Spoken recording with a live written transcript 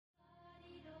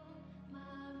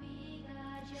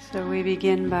So we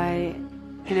begin by,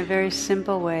 in a very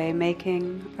simple way,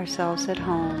 making ourselves at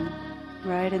home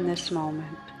right in this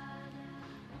moment.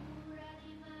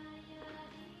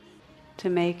 To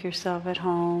make yourself at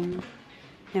home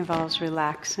involves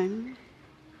relaxing.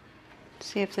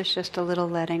 See if there's just a little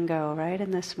letting go right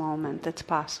in this moment that's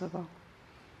possible.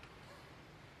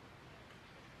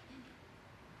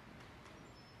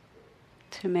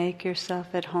 To make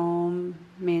yourself at home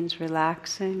means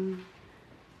relaxing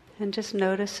and just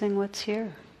noticing what's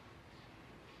here.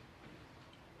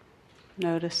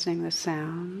 Noticing the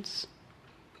sounds.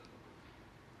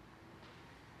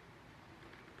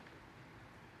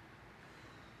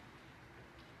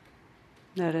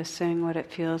 Noticing what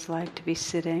it feels like to be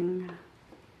sitting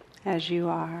as you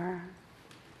are.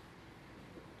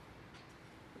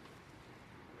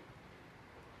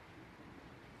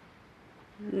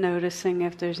 Noticing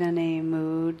if there's any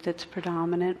mood that's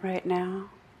predominant right now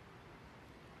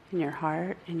in your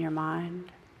heart, in your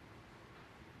mind.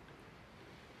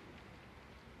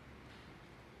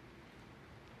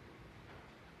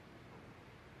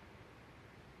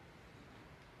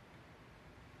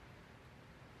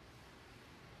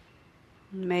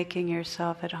 Making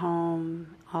yourself at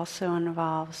home also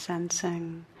involves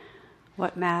sensing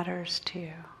what matters to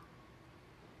you.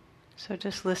 So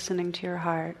just listening to your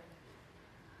heart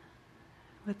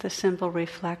with the simple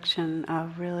reflection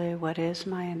of really what is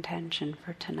my intention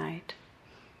for tonight?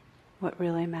 What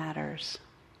really matters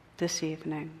this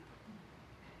evening?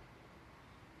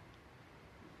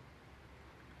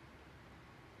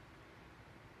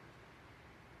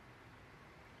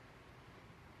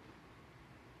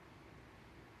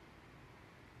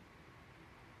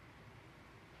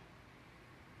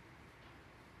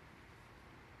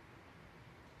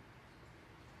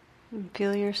 And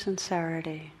feel your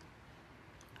sincerity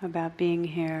about being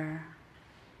here,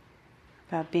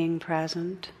 about being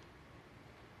present,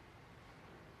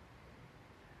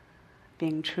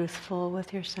 being truthful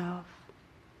with yourself,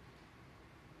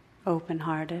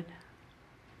 open-hearted.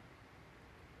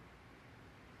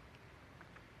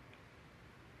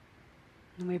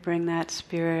 And we bring that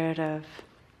spirit of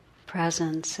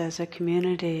presence as a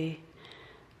community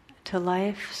to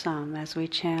life some as we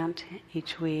chant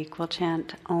each week. We'll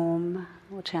chant Om,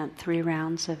 we'll chant 3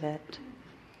 rounds of it.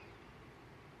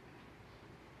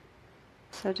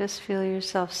 So just feel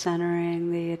yourself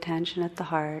centering the attention at the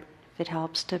heart. If it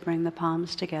helps to bring the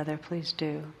palms together, please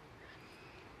do.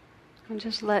 And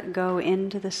just let go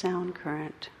into the sound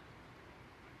current.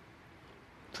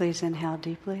 Please inhale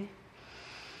deeply.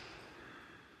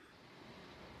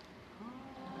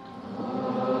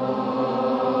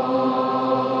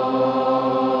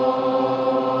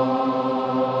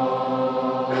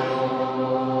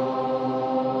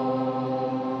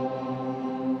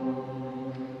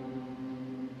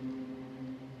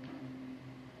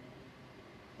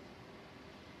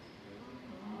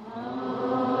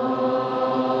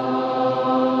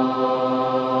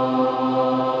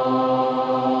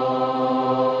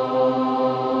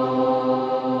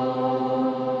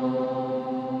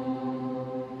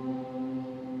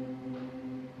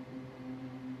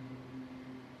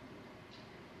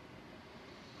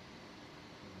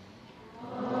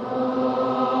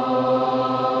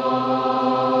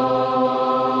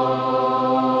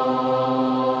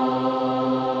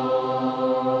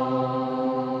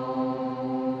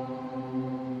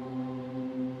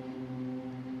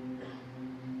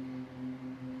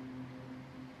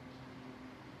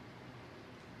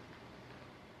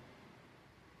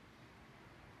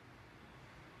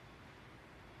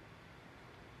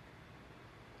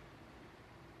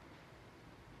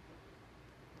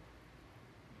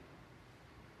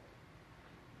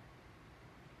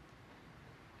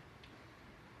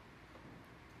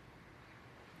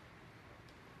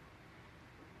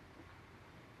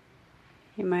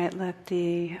 You might let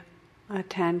the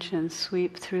attention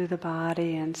sweep through the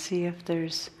body and see if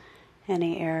there's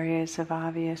any areas of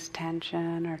obvious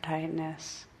tension or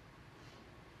tightness.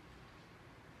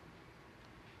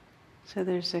 So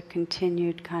there's a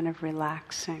continued kind of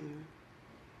relaxing.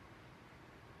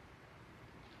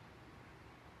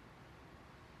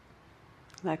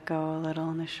 Let go a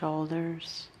little in the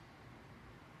shoulders.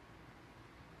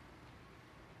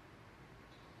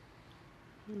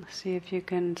 See if you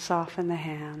can soften the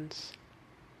hands.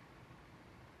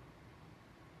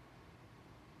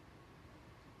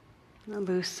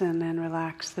 Loosen and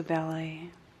relax the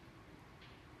belly.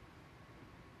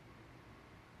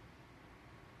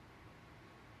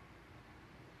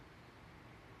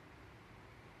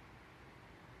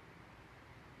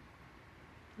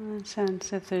 And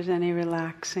sense if there's any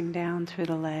relaxing down through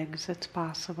the legs that's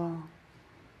possible.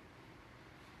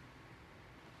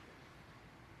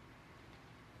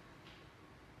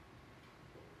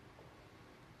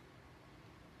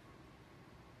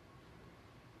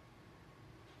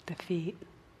 the feet.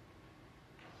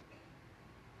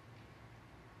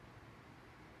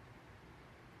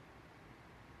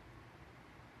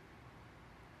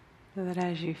 So that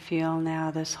as you feel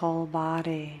now this whole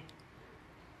body,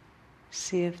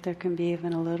 see if there can be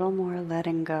even a little more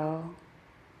letting go.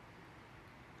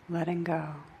 Letting go.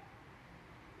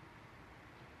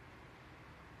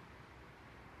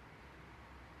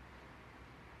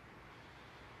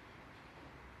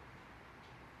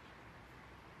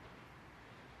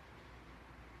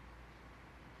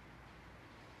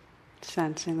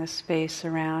 Sensing the space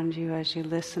around you as you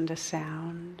listen to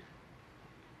sound.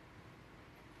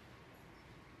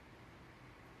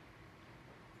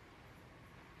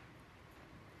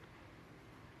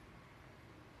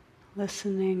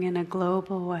 Listening in a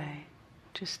global way,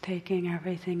 just taking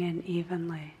everything in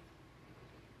evenly.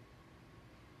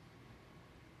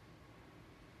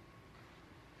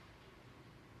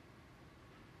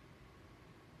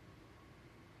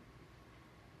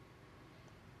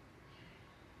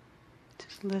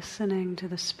 Just listening to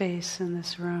the space in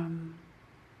this room.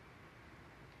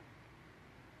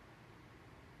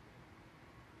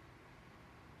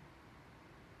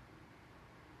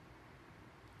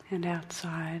 And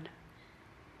outside.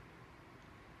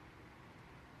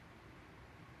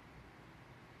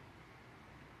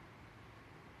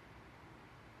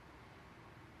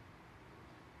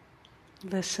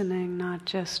 Listening not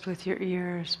just with your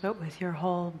ears, but with your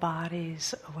whole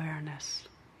body's awareness.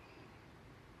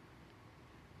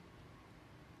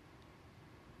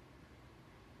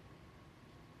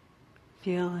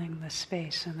 Feeling the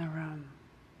space in the room,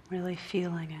 really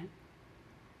feeling it.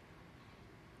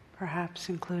 Perhaps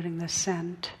including the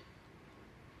scent,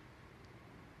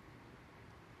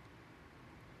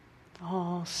 the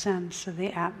whole sense of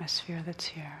the atmosphere that's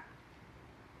here.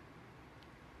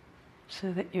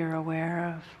 So that you're aware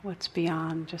of what's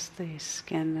beyond just the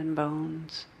skin and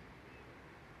bones.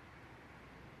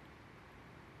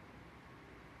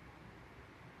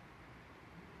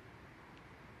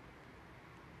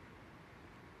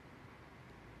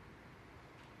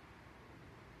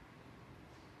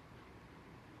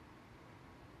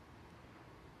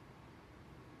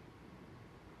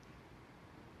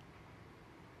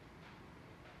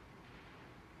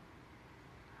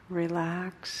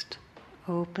 Relaxed,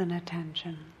 open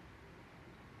attention,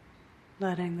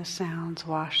 letting the sounds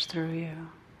wash through you.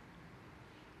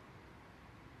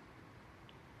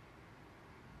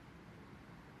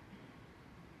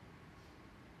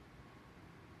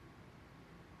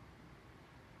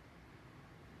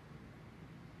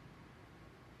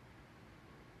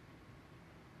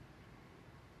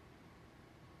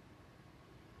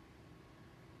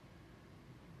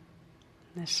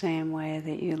 The same way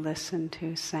that you listen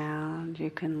to sound, you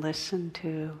can listen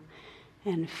to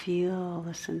and feel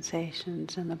the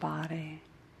sensations in the body.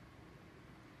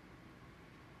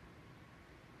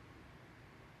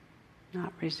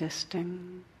 Not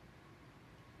resisting,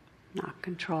 not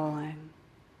controlling.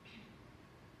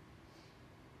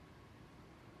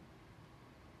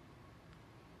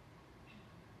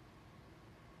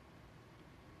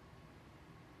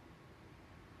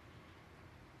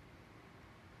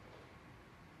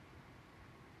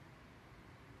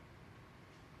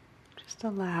 Just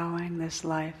allowing this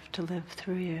life to live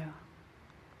through you.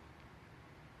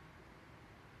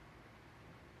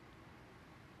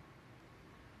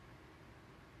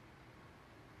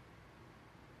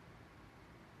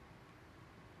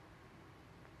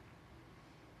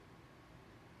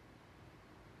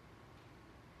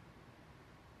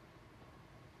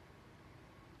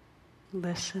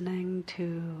 Listening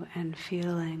to and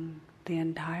feeling the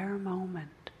entire moment.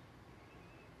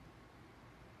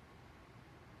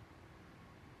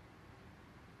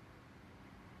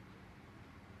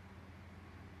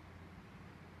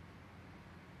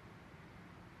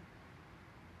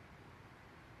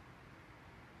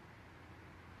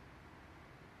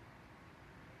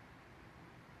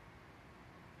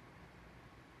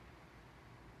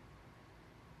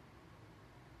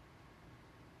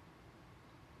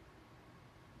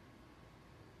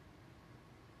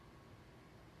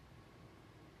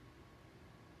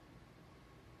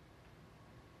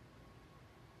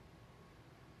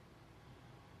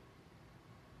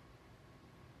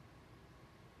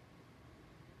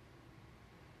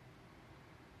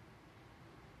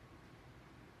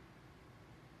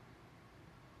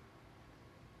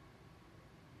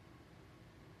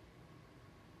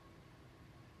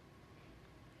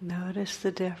 Notice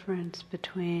the difference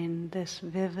between this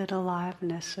vivid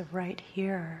aliveness of right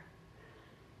here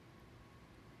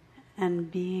and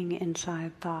being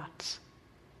inside thoughts.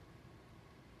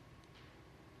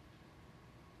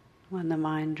 When the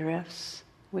mind drifts,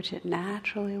 which it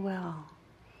naturally will,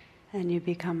 and you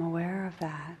become aware of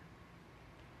that,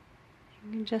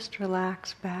 you can just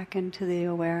relax back into the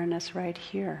awareness right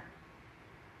here.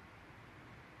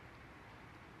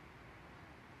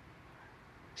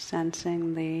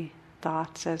 Sensing the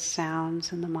thoughts as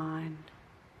sounds in the mind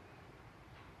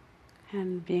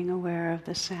and being aware of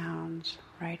the sounds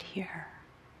right here.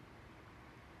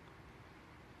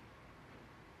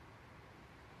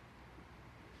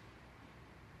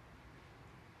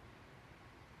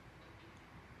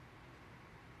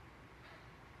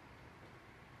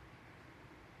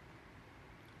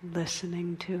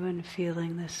 Listening to and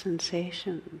feeling the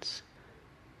sensations,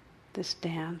 this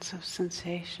dance of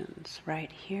sensations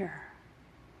right here.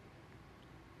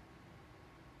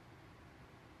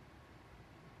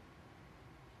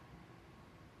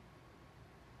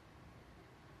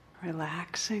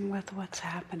 Relaxing with what's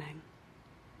happening.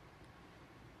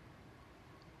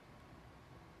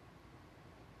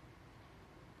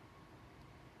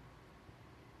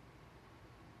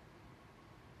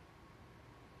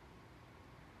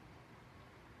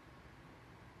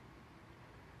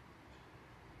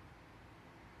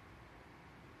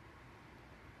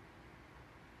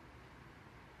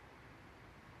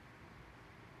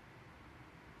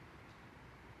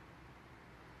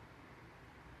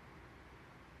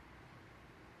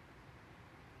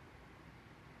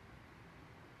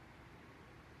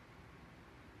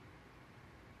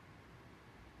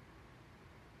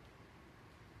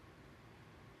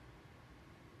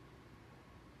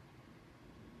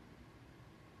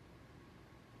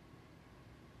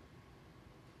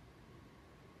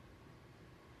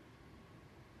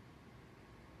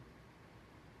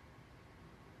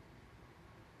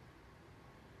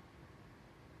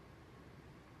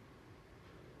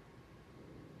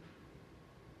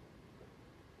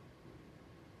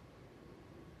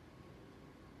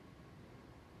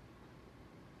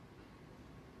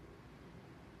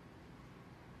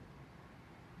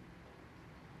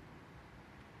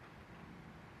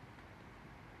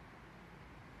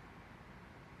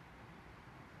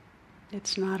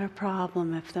 It's not a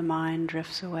problem if the mind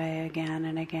drifts away again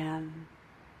and again.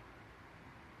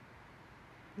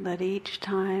 Let each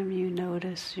time you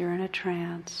notice you're in a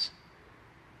trance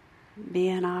be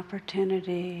an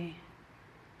opportunity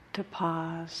to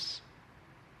pause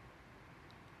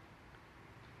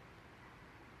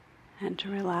and to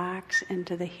relax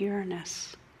into the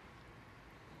here-ness.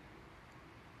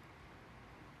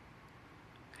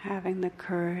 Having the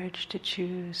courage to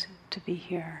choose to be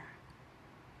here.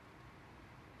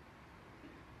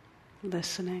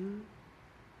 Listening.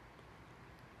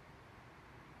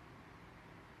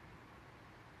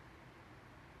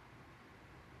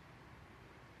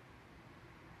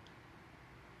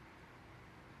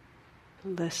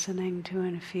 Listening to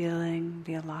and feeling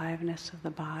the aliveness of the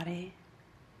body.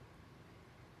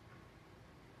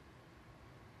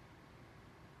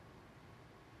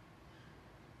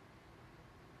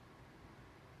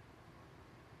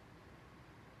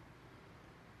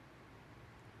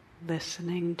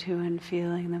 Listening to and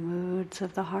feeling the moods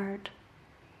of the heart.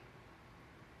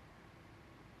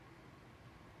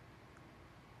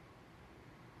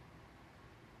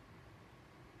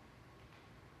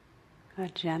 A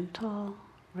gentle,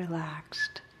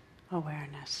 relaxed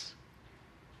awareness.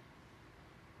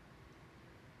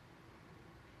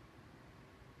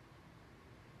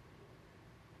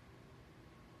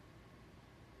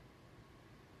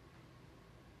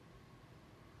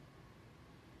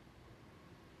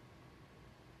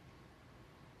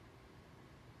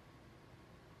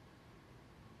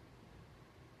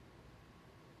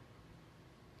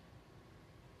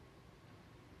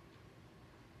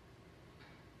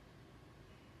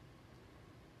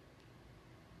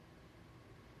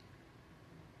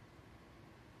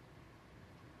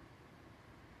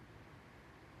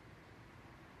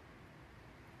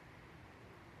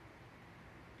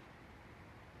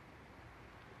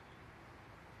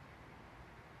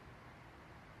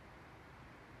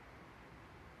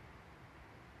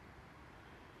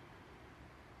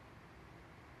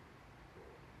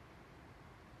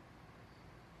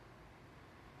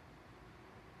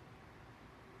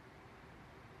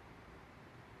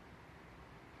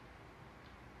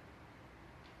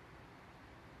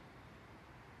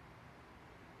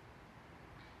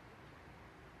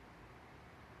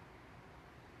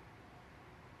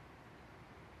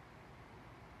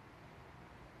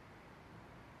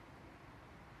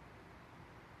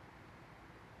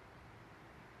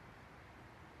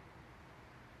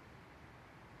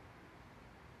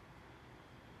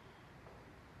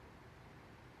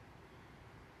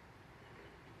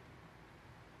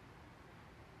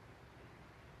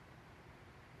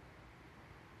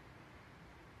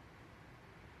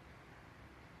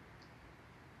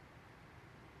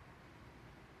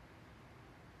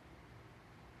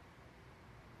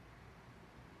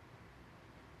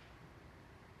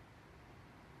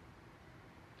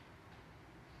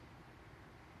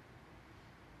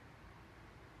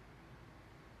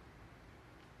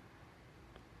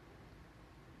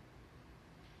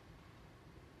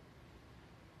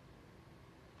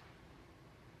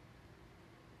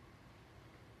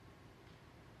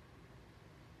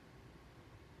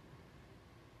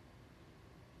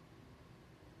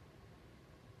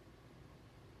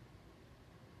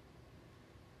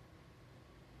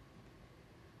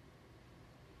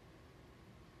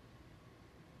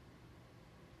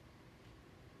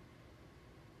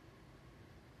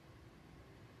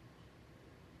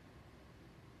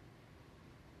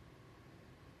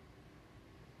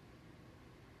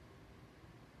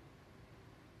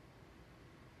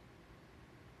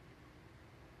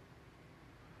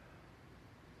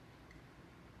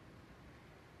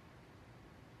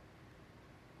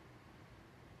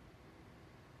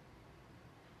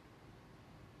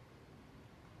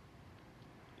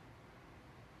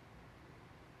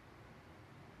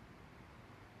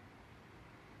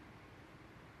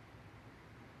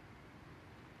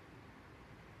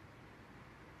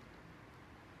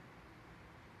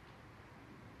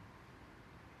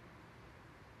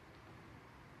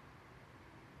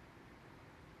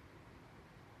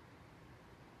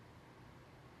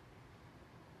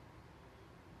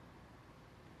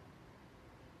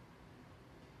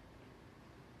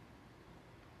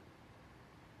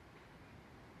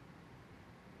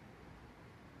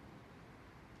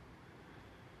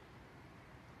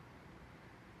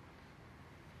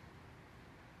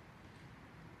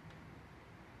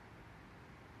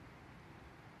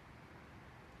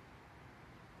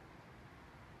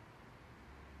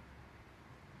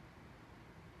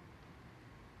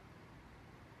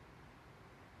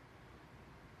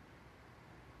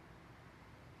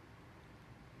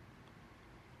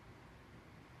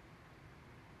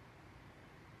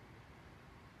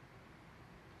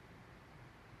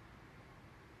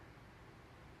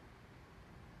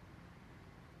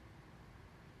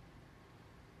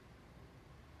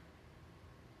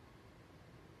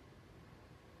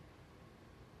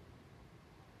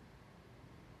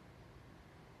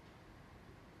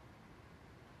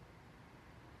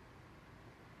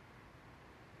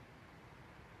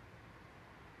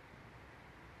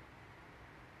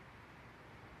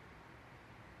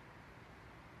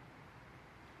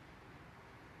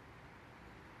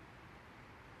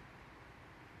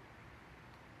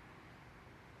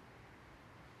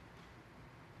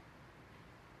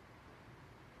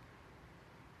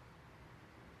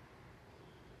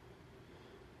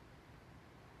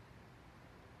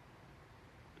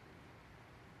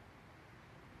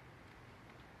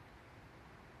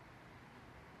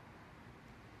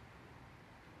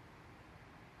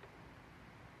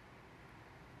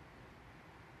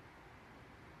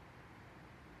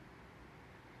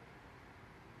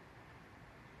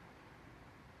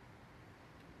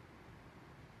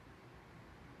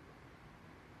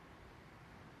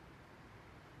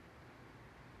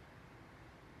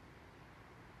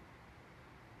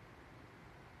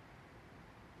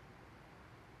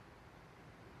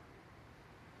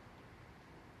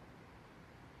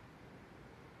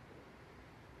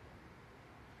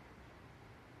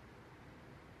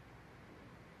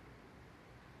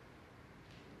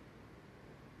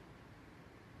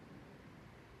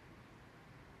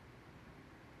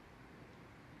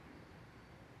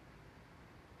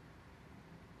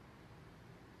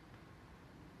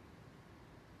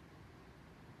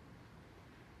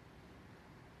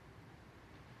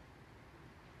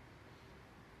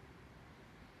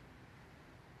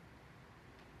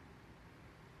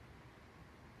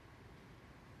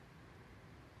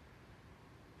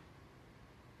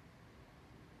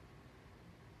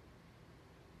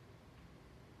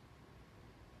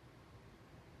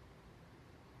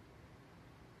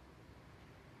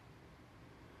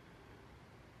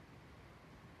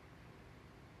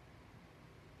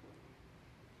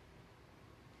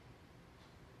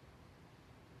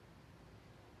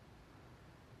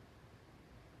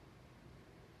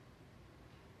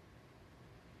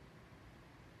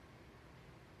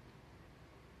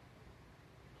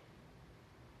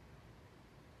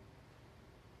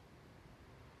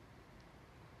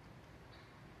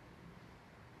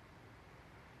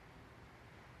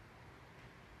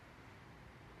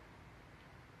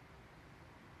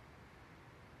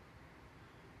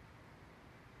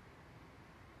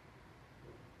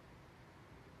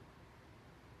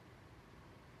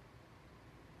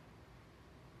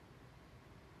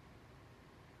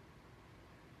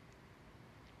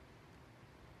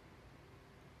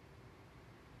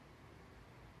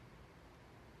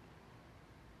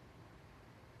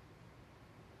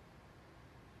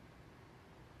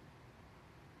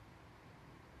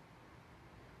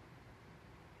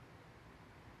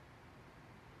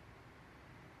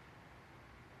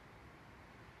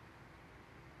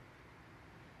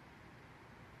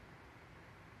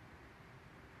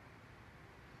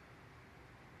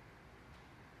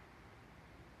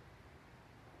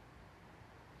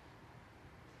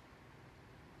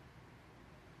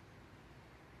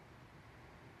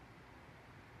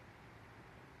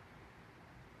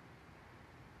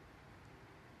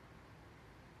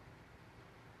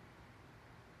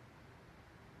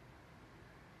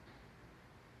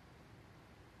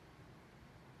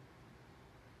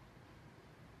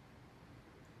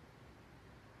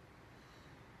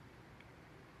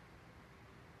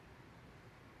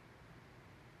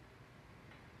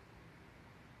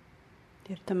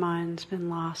 If the mind's been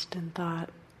lost in thought,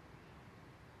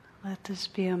 let this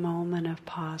be a moment of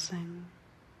pausing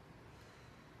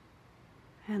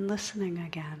and listening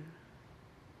again.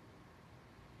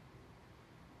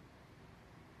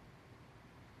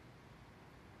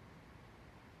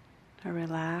 A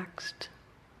relaxed,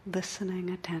 listening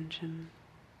attention.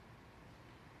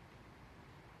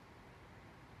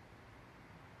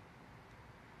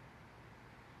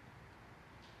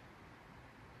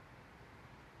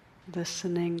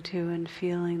 Listening to and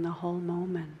feeling the whole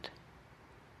moment.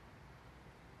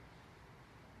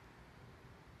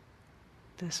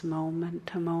 This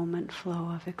moment-to-moment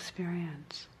flow of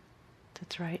experience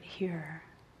that's right here.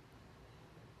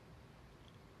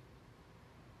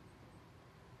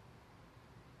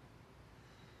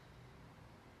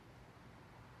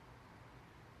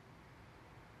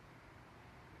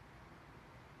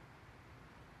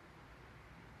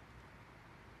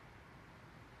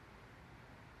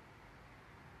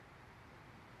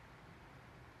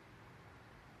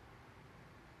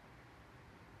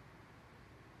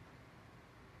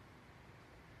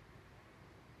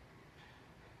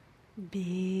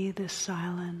 Be the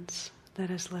silence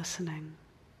that is listening.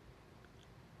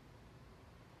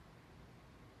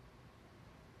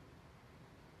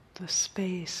 The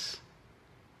space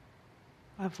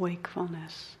of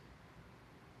wakefulness.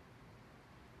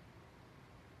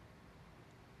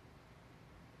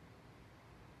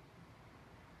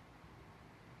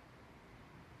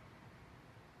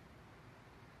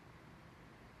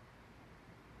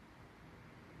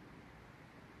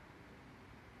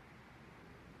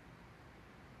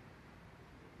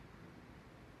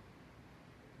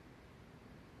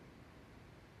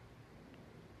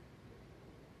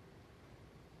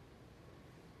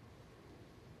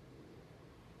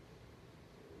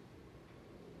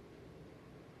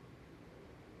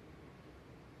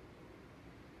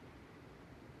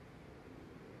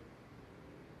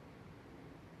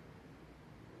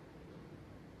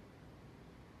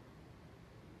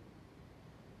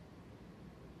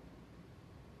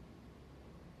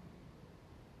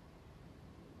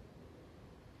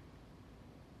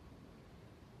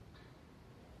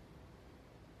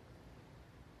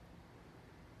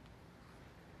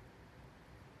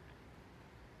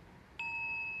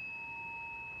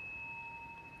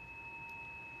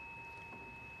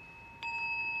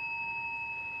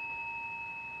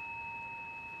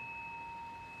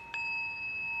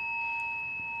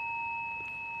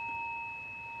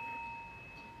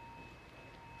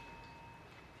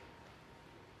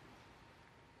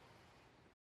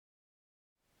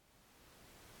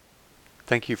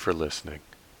 Thank you for listening.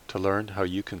 To learn how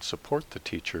you can support the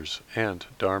teachers and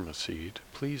Dharma Seed,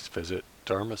 please visit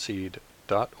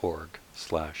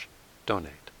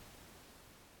dharmaseed.org/donate.